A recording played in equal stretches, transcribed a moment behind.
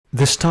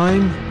This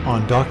time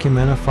on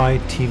Documentify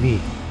TV,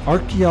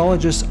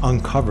 archaeologists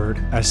uncovered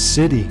a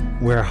city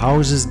where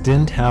houses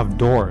didn't have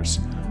doors.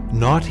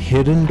 Not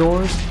hidden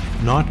doors,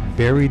 not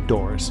buried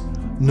doors,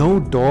 no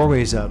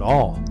doorways at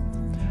all.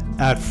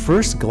 At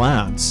first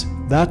glance,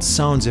 that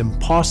sounds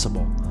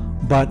impossible,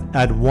 but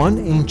at one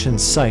ancient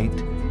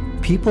site,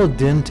 people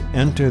didn't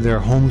enter their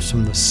homes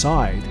from the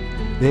side,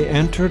 they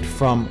entered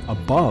from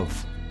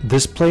above.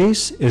 This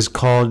place is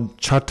called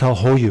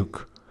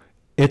Çatalhöyük.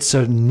 It's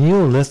a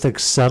Neolithic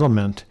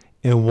settlement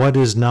in what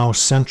is now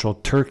central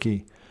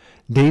Turkey,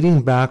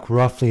 dating back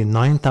roughly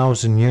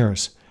 9,000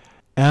 years.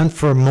 And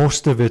for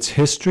most of its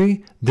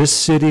history, this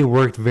city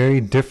worked very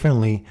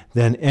differently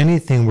than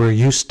anything we're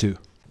used to.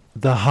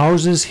 The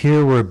houses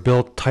here were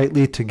built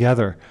tightly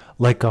together,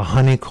 like a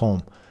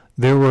honeycomb.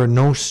 There were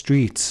no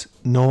streets,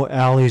 no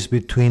alleys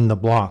between the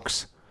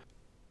blocks.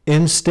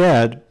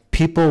 Instead,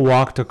 people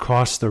walked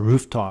across the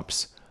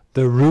rooftops.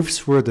 The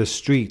roofs were the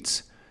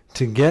streets.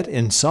 To get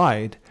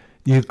inside,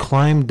 you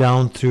climbed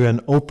down through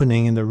an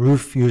opening in the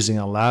roof using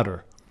a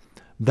ladder.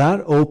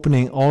 That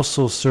opening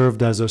also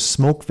served as a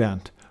smoke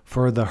vent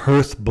for the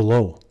hearth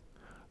below.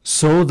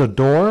 So the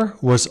door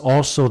was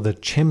also the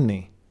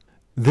chimney.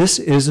 This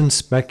isn't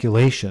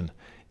speculation.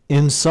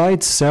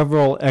 Inside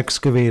several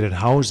excavated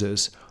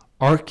houses,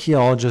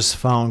 archaeologists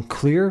found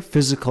clear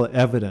physical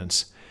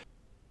evidence.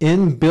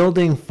 In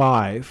Building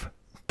 5,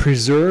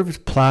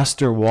 preserved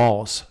plaster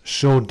walls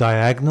show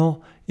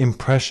diagonal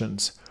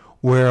impressions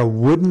where a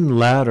wooden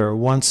ladder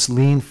once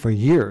leaned for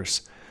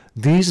years.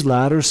 These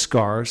ladder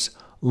scars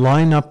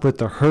line up with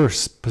the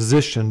hearths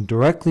positioned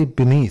directly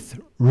beneath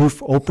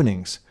roof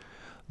openings.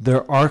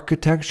 Their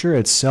architecture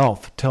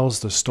itself tells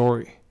the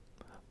story.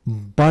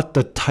 But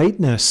the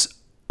tightness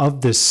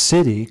of this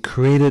city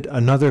created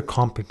another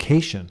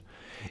complication.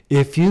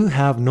 If you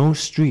have no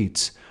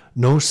streets,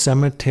 no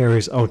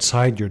cemeteries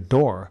outside your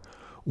door,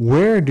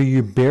 where do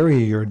you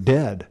bury your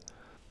dead?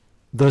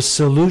 The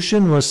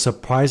solution was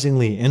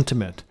surprisingly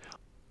intimate.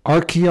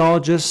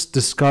 Archaeologists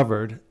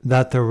discovered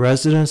that the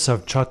residents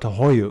of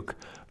Çatalhöyük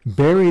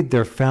buried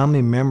their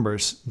family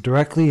members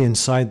directly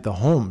inside the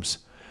homes,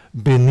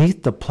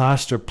 beneath the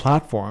plaster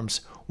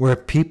platforms where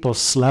people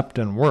slept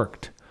and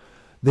worked.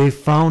 They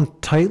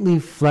found tightly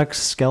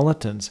flexed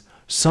skeletons,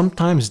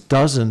 sometimes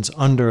dozens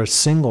under a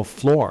single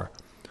floor.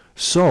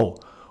 So,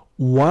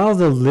 while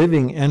the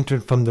living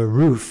entered from the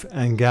roof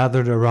and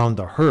gathered around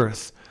the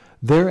hearth,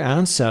 their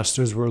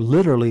ancestors were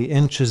literally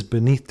inches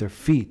beneath their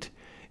feet.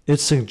 It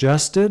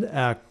suggested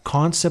a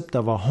concept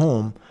of a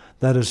home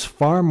that is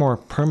far more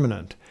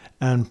permanent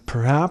and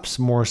perhaps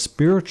more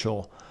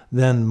spiritual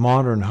than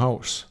modern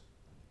house.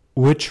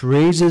 Which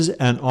raises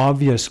an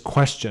obvious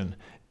question.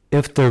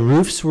 If the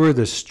roofs were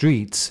the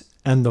streets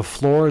and the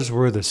floors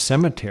were the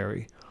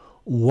cemetery,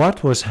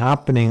 what was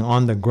happening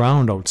on the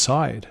ground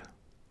outside?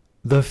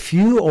 The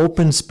few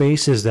open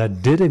spaces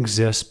that did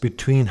exist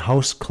between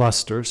house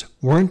clusters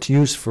weren't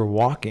used for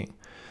walking.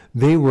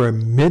 They were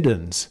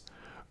middens,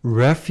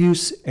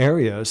 refuse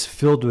areas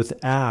filled with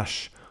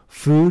ash,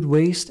 food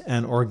waste,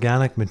 and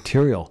organic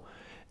material.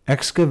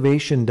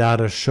 Excavation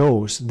data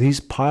shows these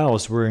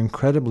piles were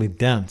incredibly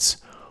dense.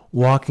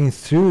 Walking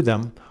through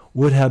them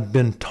would have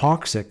been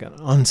toxic and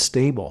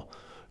unstable,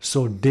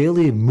 so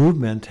daily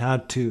movement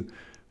had to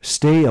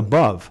stay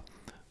above.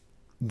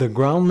 The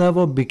ground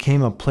level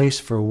became a place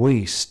for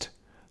waste.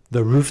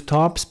 The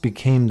rooftops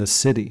became the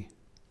city.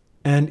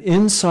 And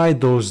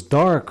inside those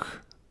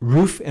dark,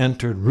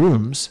 roof-entered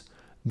rooms,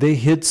 they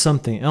hid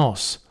something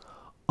else.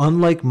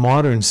 Unlike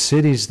modern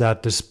cities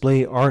that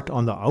display art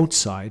on the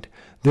outside,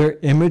 their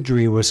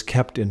imagery was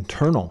kept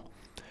internal.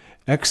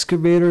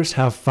 Excavators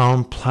have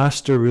found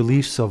plaster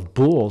reliefs of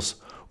bulls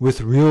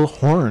with real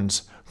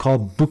horns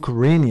called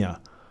bucrania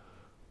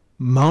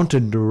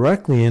mounted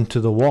directly into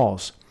the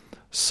walls.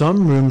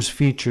 Some rooms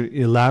feature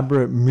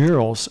elaborate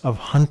murals of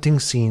hunting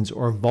scenes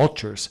or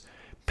vultures,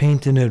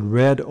 painted in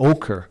red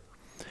ochre.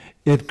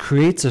 It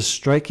creates a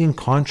striking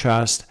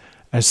contrast.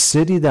 A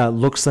city that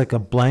looks like a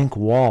blank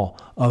wall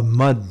of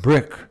mud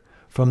brick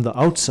from the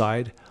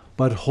outside,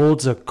 but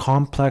holds a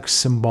complex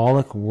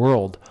symbolic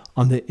world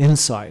on the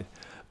inside,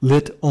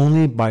 lit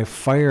only by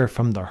fire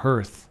from the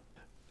hearth.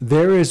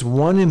 There is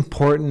one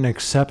important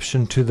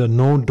exception to the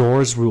no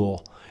doors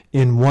rule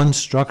in one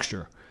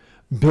structure.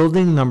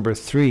 Building number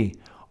 3,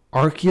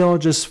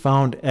 archaeologists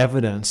found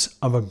evidence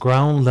of a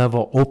ground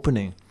level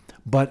opening,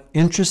 but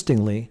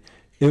interestingly,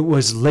 it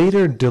was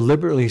later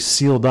deliberately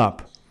sealed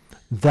up.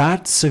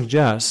 That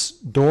suggests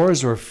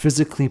doors were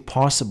physically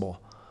possible,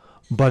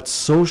 but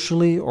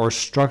socially or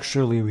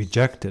structurally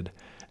rejected,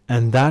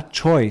 and that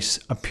choice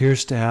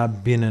appears to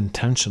have been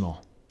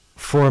intentional.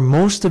 For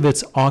most of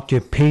its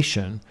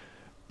occupation,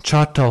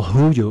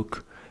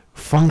 Çatalhöyük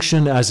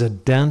functioned as a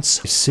dense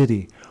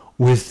city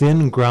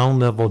within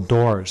ground-level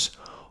doors.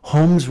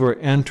 Homes were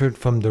entered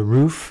from the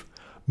roof,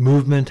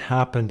 movement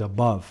happened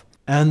above,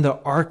 and the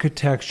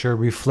architecture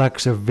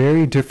reflects a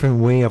very different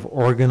way of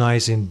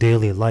organizing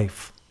daily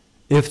life.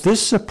 If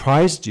this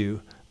surprised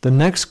you, the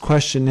next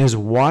question is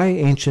why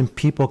ancient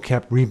people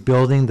kept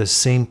rebuilding the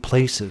same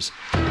places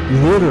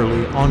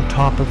literally on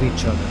top of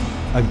each other,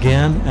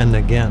 again and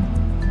again.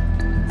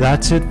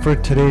 That's it for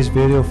today's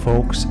video,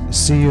 folks.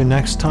 See you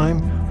next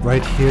time,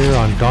 right here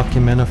on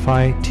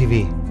Documentify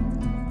TV.